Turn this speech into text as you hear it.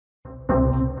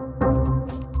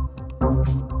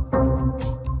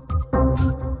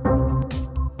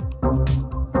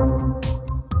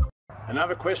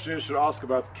Another question you should ask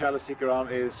about Kali Sikaran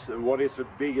is what is the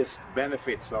biggest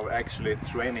benefits of actually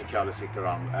training Kali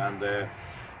Sikaran. And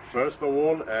first of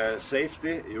all,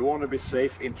 safety. You want to be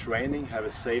safe in training, have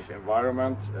a safe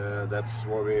environment. That's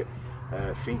what we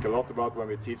think a lot about when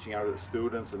we're teaching our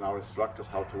students and our instructors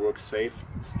how to work safe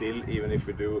still, even if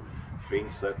we do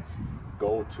things that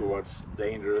go towards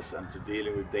dangerous and to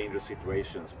dealing with dangerous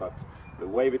situations. But the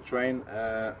way we train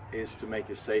is to make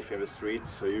you safe in the streets,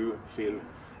 so you feel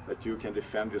that you can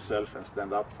defend yourself and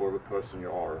stand up for the person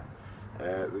you are.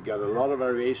 We got a lot of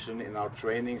variation in our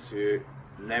training, so you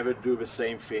never do the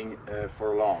same thing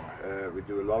for long. We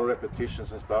do a lot of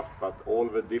repetitions and stuff, but all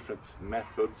the different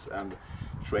methods and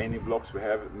training blocks we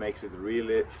have makes it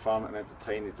really fun and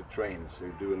entertaining to train. So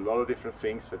you do a lot of different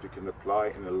things that you can apply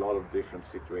in a lot of different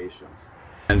situations.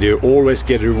 And you always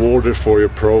get rewarded for your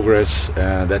progress.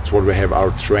 That's what we have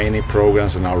our training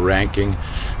programs and our ranking,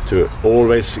 to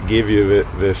always give you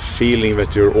the feeling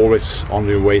that you're always on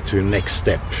your way to your next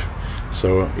step.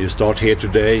 So you start here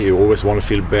today, you always want to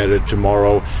feel better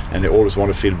tomorrow, and you always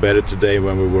want to feel better today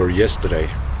when we were yesterday.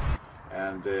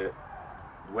 And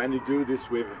when you do this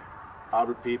with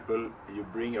other people, you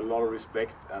bring a lot of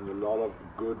respect and a lot of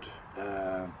good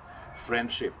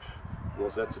friendship,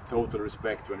 because that's a total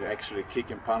respect when you actually kick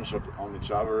and punch on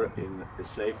each other in a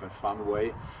safe and fun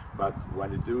way. But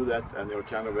when you do that and you're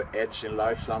kind of an edge in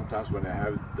life sometimes, when you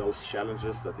have those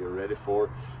challenges that you're ready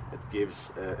for, it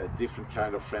gives a different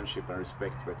kind of friendship and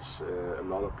respect, which a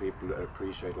lot of people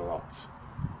appreciate a lot.